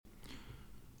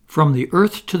From the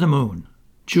Earth to the Moon,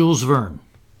 Jules Verne.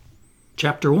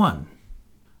 Chapter 1.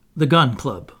 The Gun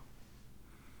Club.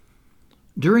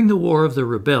 During the War of the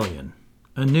Rebellion,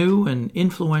 a new and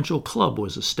influential club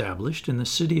was established in the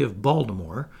city of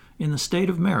Baltimore in the state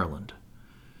of Maryland.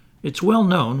 It's well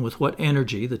known with what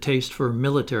energy the taste for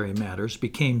military matters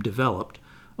became developed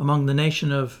among the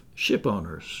nation of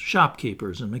shipowners,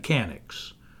 shopkeepers, and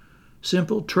mechanics.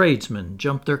 Simple tradesmen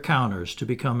jumped their counters to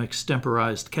become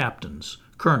extemporized captains,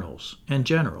 colonels, and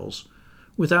generals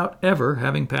without ever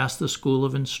having passed the school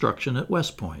of instruction at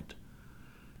West Point.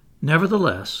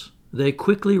 Nevertheless, they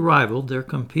quickly rivaled their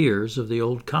compeers of the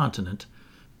old continent,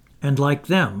 and like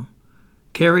them,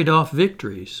 carried off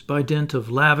victories by dint of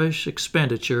lavish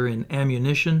expenditure in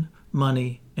ammunition,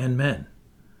 money, and men.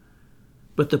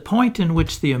 But the point in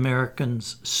which the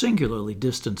Americans singularly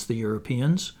distanced the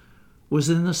Europeans was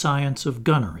in the science of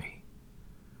gunnery.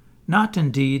 Not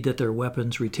indeed that their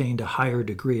weapons retained a higher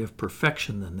degree of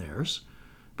perfection than theirs,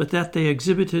 but that they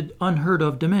exhibited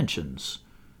unheard-of dimensions,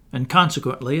 and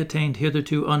consequently attained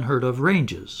hitherto unheard-of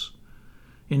ranges.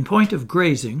 In point of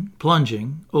grazing,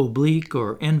 plunging, oblique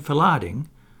or enfilading,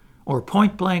 or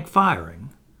point-blank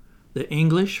firing, the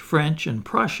English, French, and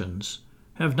Prussians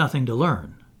have nothing to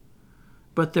learn.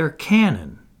 But their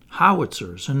cannon,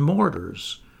 howitzers, and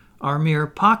mortars are mere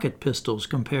pocket pistols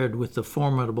compared with the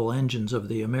formidable engines of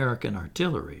the American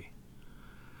artillery.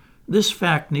 This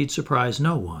fact need surprise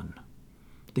no one.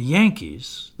 The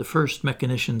Yankees, the first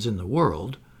mechanicians in the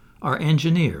world, are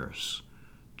engineers,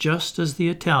 just as the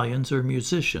Italians are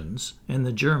musicians and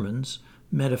the Germans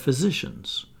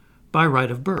metaphysicians, by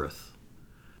right of birth.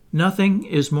 Nothing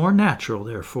is more natural,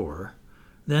 therefore,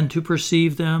 than to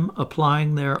perceive them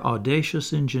applying their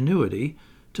audacious ingenuity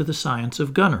to the science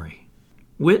of gunnery.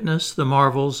 Witness the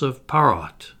marvels of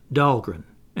Parrott, Dahlgren,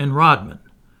 and Rodman.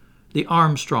 The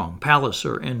Armstrong,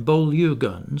 Palliser, and Beaulieu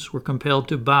guns were compelled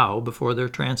to bow before their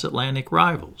transatlantic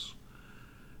rivals.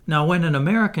 Now, when an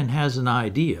American has an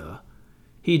idea,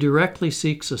 he directly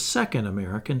seeks a second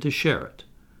American to share it.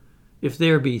 If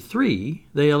there be 3,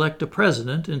 they elect a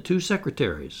president and 2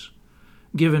 secretaries.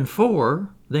 Given 4,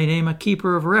 they name a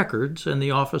keeper of records, and the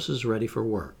office is ready for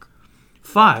work.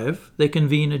 5, they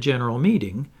convene a general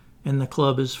meeting, and the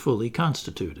club is fully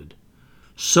constituted.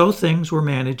 So things were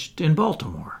managed in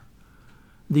Baltimore.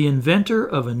 The inventor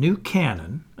of a new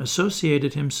cannon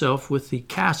associated himself with the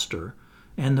caster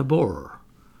and the borer.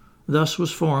 Thus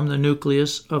was formed the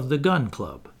nucleus of the Gun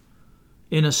Club.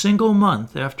 In a single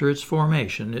month after its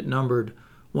formation, it numbered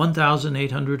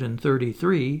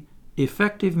 1,833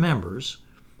 effective members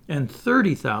and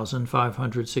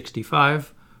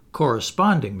 30,565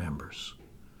 corresponding members.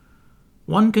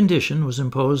 One condition was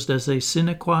imposed as a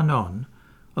sine qua non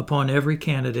upon every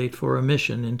candidate for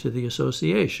admission into the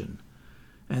association,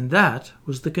 and that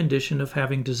was the condition of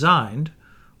having designed,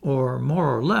 or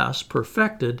more or less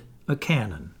perfected, a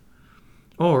cannon,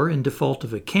 or, in default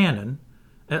of a cannon,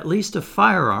 at least a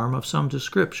firearm of some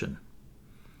description.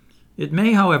 It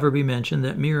may, however, be mentioned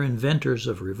that mere inventors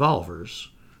of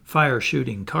revolvers,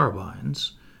 fire-shooting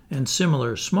carbines, and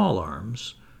similar small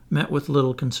arms met with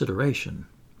little consideration.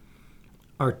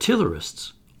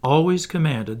 Artillerists always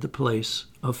commanded the place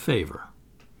of favor.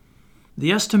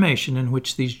 The estimation in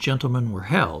which these gentlemen were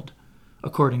held,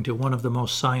 according to one of the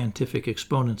most scientific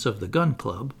exponents of the Gun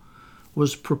Club,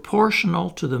 was proportional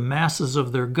to the masses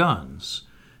of their guns,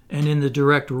 and in the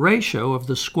direct ratio of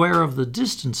the square of the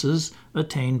distances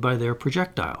attained by their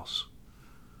projectiles.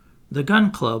 The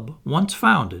Gun Club, once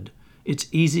founded, it's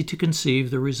easy to conceive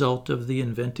the result of the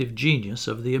inventive genius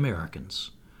of the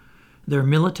Americans. Their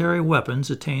military weapons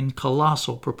attained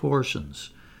colossal proportions,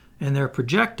 and their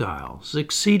projectiles,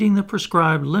 exceeding the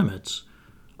prescribed limits,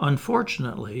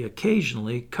 unfortunately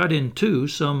occasionally cut in two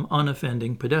some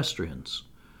unoffending pedestrians.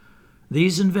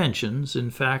 These inventions,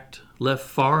 in fact, left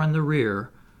far in the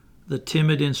rear the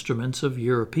timid instruments of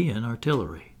European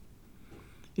artillery.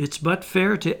 It's but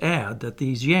fair to add that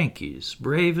these Yankees,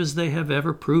 brave as they have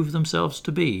ever proved themselves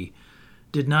to be,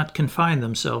 did not confine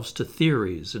themselves to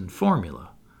theories and formula,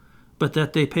 but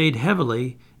that they paid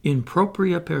heavily in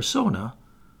propria persona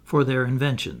for their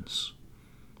inventions.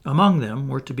 Among them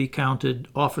were to be counted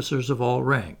officers of all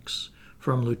ranks,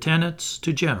 from lieutenants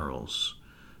to generals,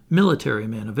 military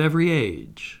men of every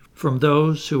age, from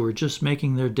those who were just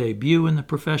making their debut in the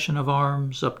profession of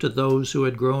arms up to those who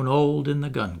had grown old in the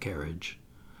gun carriage.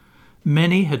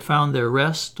 Many had found their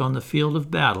rest on the field of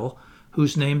battle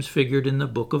whose names figured in the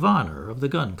Book of Honor of the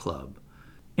Gun Club,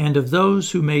 and of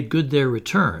those who made good their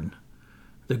return,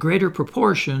 the greater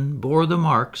proportion bore the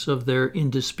marks of their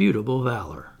indisputable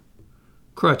valor.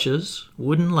 Crutches,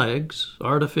 wooden legs,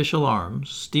 artificial arms,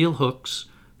 steel hooks,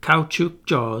 caoutchouc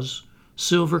jaws,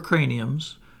 silver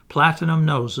craniums, platinum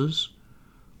noses,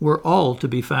 were all to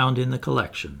be found in the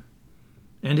collection,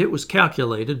 and it was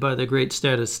calculated by the great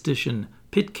statistician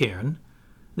Pitcairn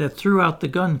that throughout the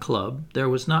gun club there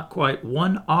was not quite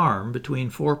one arm between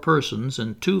 4 persons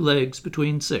and 2 legs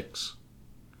between 6.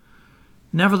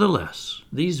 Nevertheless,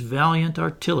 these valiant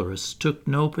artillerists took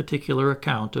no particular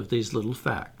account of these little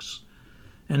facts,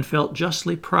 and felt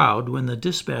justly proud when the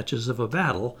dispatches of a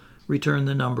battle returned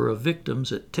the number of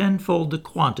victims at tenfold the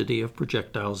quantity of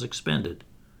projectiles expended.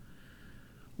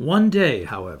 One day,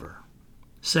 however,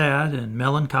 sad and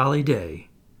melancholy day,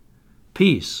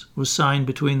 peace was signed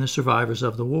between the survivors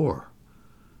of the war.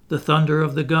 The thunder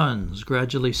of the guns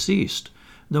gradually ceased,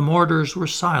 the mortars were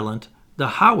silent, the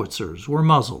howitzers were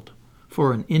muzzled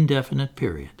for an indefinite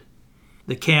period.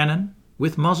 The cannon,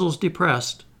 with muzzles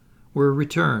depressed, were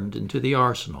returned into the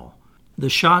arsenal. The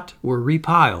shot were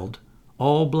repiled,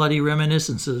 all bloody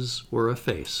reminiscences were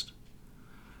effaced.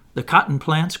 The cotton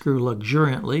plants grew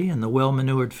luxuriantly in the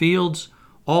well-manured fields,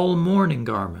 all mourning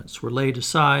garments were laid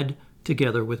aside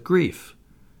together with grief,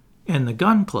 and the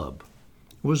gun club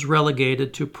was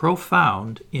relegated to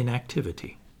profound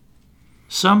inactivity.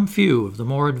 Some few of the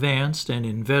more advanced and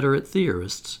inveterate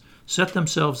theorists set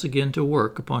themselves again to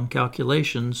work upon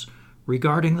calculations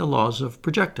regarding the laws of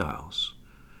projectiles.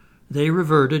 They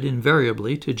reverted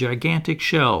invariably to gigantic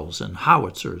shells and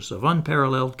howitzers of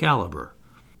unparalleled caliber.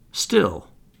 Still,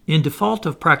 in default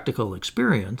of practical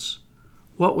experience,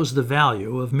 what was the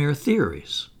value of mere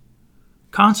theories?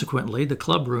 Consequently, the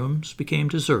clubrooms became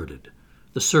deserted.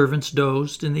 The servants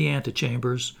dozed in the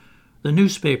antechambers. The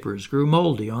newspapers grew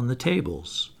moldy on the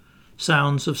tables.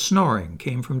 Sounds of snoring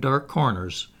came from dark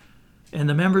corners, and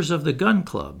the members of the gun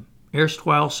club,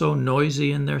 erstwhile so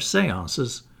noisy in their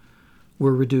séances,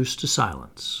 were reduced to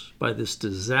silence by this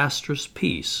disastrous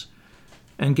peace,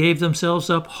 and gave themselves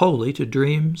up wholly to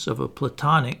dreams of a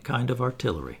platonic kind of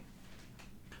artillery.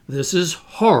 "This is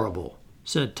horrible,"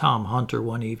 said Tom Hunter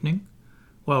one evening,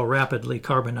 while rapidly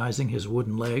carbonizing his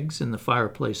wooden legs in the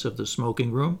fireplace of the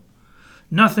smoking room.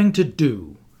 "Nothing to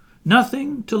do,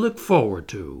 nothing to look forward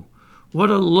to. What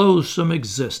a loathsome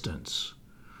existence!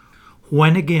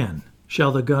 When again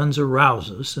shall the guns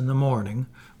arouse us in the morning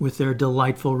with their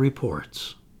delightful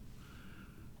reports?"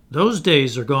 "Those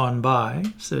days are gone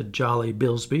by," said jolly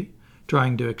Bilsby,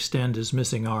 trying to extend his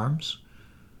missing arms.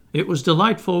 "It was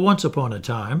delightful once upon a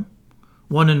time.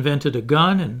 One invented a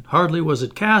gun, and hardly was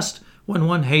it cast when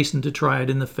one hastened to try it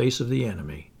in the face of the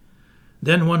enemy.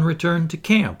 Then one returned to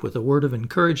camp with a word of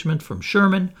encouragement from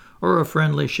Sherman or a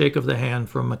friendly shake of the hand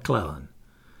from McClellan.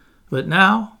 But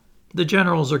now the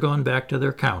generals are gone back to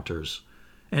their counters,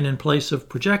 and in place of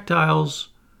projectiles,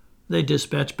 they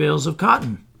dispatch bales of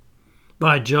cotton.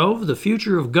 By Jove, the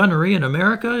future of gunnery in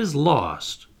America is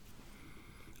lost."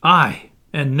 "Aye,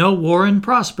 and no war in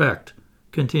prospect,"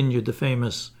 continued the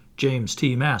famous James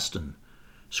T. Maston,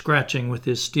 scratching with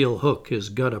his steel hook his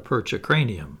gutta-percha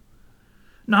cranium.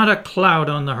 "Not a cloud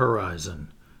on the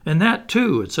horizon, and that,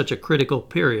 too, at such a critical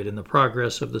period in the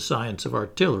progress of the science of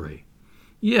artillery.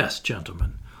 Yes,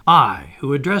 gentlemen, I,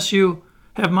 who address you,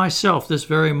 have myself this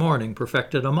very morning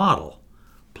perfected a model,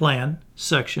 plan,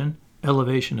 section,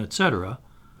 elevation, etc.,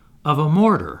 of a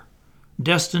mortar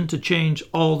destined to change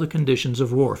all the conditions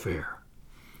of warfare."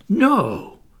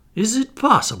 "No! Is it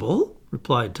possible?"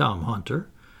 replied Tom Hunter,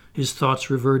 his thoughts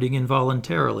reverting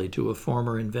involuntarily to a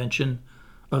former invention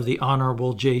of the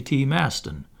Honorable J.T.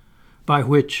 Maston, by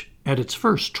which, at its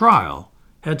first trial,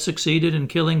 had succeeded in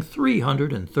killing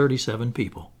 337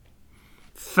 people.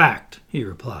 "Fact," he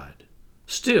replied.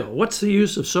 "Still, what's the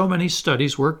use of so many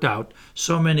studies worked out,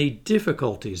 so many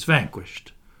difficulties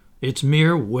vanquished? It's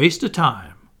mere waste of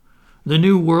time. The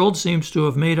New World seems to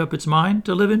have made up its mind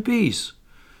to live in peace,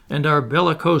 and our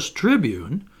bellicose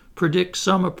Tribune predicts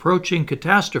some approaching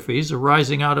catastrophes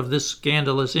arising out of this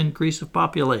scandalous increase of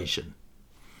population."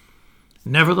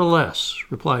 "Nevertheless,"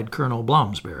 replied Colonel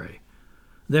Blomsberry,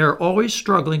 "they are always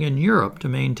struggling in Europe to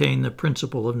maintain the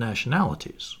principle of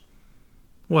nationalities."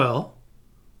 Well,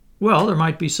 there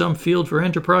might be some field for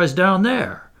enterprise down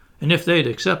there, and if they'd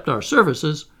accept our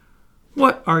services—"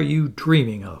 "What are you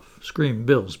dreaming of?" screamed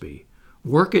Bilsby.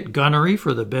 "Work at gunnery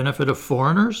for the benefit of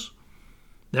foreigners?"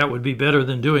 "That would be better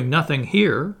than doing nothing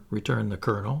here," returned the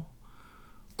colonel.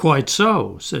 "Quite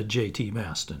so," said J.T.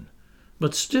 Maston.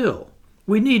 "But still,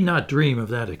 we need not dream of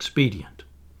that expedient."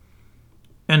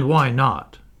 "And why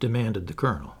not?" demanded the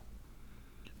colonel.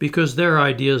 "Because their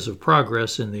ideas of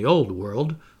progress in the Old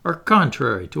World are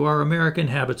contrary to our American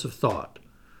habits of thought.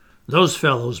 Those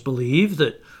fellows believe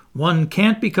that one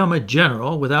can't become a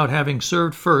general without having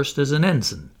served first as an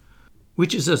ensign.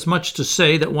 which is as much to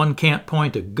say that one can't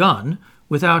point a gun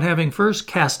without having first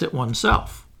cast it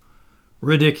oneself.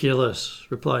 Ridiculous,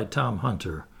 replied Tom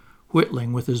Hunter,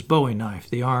 whittling with his bowie knife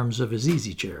the arms of his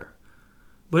easy-chair.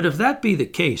 But if that be the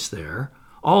case there,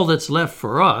 all that's left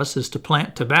for us is to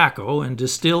plant tobacco and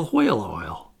distill whale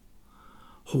oil.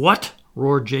 What?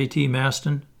 Roared J.T.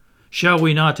 Maston. Shall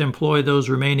we not employ those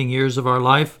remaining years of our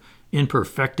life in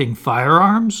perfecting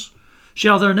firearms?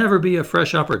 Shall there never be a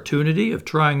fresh opportunity of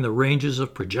trying the ranges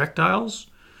of projectiles?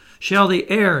 Shall the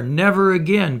air never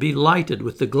again be lighted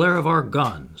with the glare of our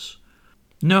guns?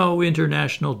 No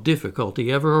international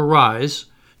difficulty ever arise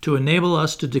to enable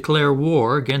us to declare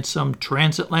war against some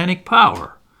transatlantic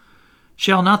power?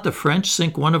 Shall not the French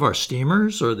sink one of our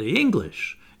steamers, or the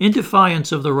English, in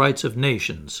defiance of the rights of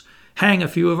nations, hang a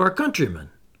few of our countrymen?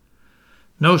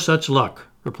 No such luck,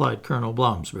 replied Colonel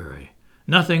Blomsberry.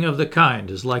 Nothing of the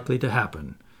kind is likely to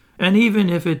happen, and even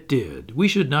if it did, we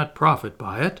should not profit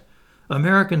by it.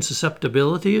 American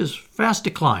susceptibility is fast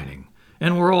declining,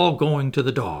 and we're all going to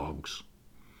the dogs.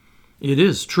 It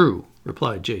is true,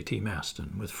 replied J.T.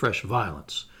 Maston, with fresh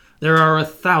violence. There are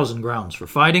 1,000 grounds for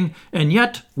fighting, and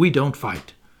yet we don't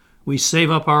fight. We save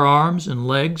up our arms and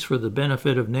legs for the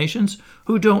benefit of nations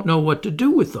who don't know what to do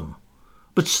with them.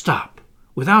 But stop.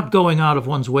 Without going out of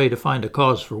one's way to find a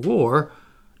cause for war,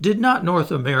 did not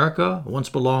North America once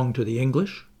belong to the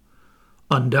English?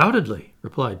 Undoubtedly,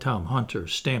 replied Tom Hunter,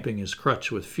 stamping his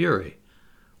crutch with fury.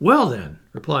 Well then,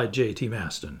 replied J.T.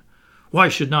 Maston, why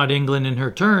should not England in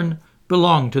her turn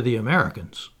belong to the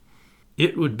Americans?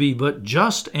 It would be but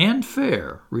just and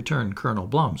fair, returned Colonel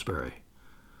Blomsberry.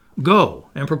 Go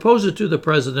and propose it to the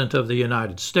President of the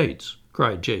United States,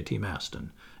 cried J.T.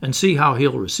 Maston, and see how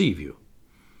he'll receive you.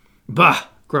 Bah,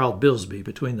 growled Bilsby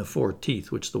between the 4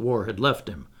 teeth which the war had left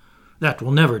him. That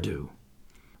will never do.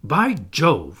 By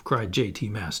Jove, cried J.T.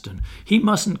 Maston, he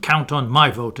mustn't count on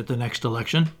my vote at the next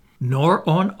election. Nor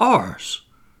on ours,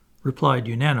 replied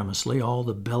unanimously all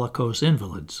the bellicose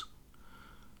invalids.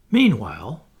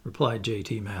 Meanwhile, replied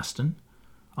J.T. Maston,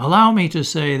 allow me to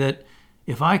say that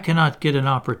if I cannot get an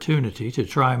opportunity to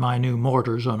try my new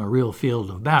mortars on a real field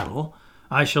of battle,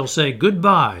 I shall say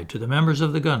good-bye to the members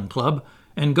of the Gun Club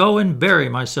and go and bury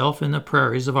myself in the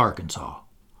prairies of Arkansas.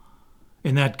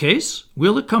 In that case,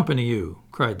 we'll accompany you,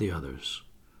 cried the others.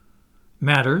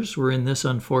 Matters were in this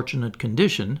unfortunate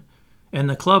condition, and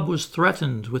the club was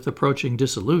threatened with approaching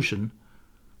dissolution,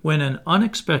 when an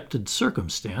unexpected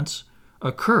circumstance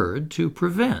occurred to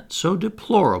prevent so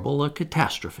deplorable a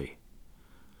catastrophe.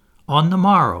 On the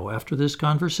morrow after this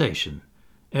conversation,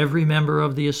 every member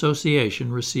of the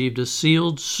association received a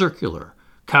sealed circular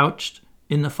couched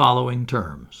in the following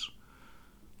terms.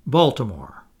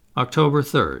 Baltimore, October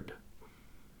 3rd.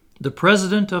 The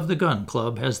president of the Gun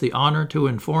Club has the honor to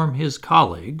inform his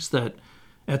colleagues that,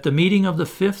 at the meeting of the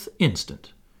 5th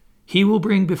instant, he will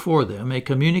bring before them a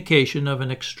communication of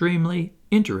an extremely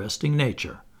interesting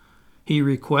nature. He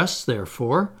requests,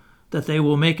 therefore, that they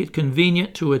will make it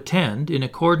convenient to attend in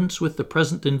accordance with the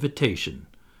present invitation.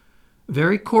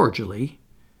 Very cordially,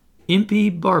 Impey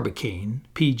Barbicane,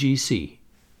 P.G.C.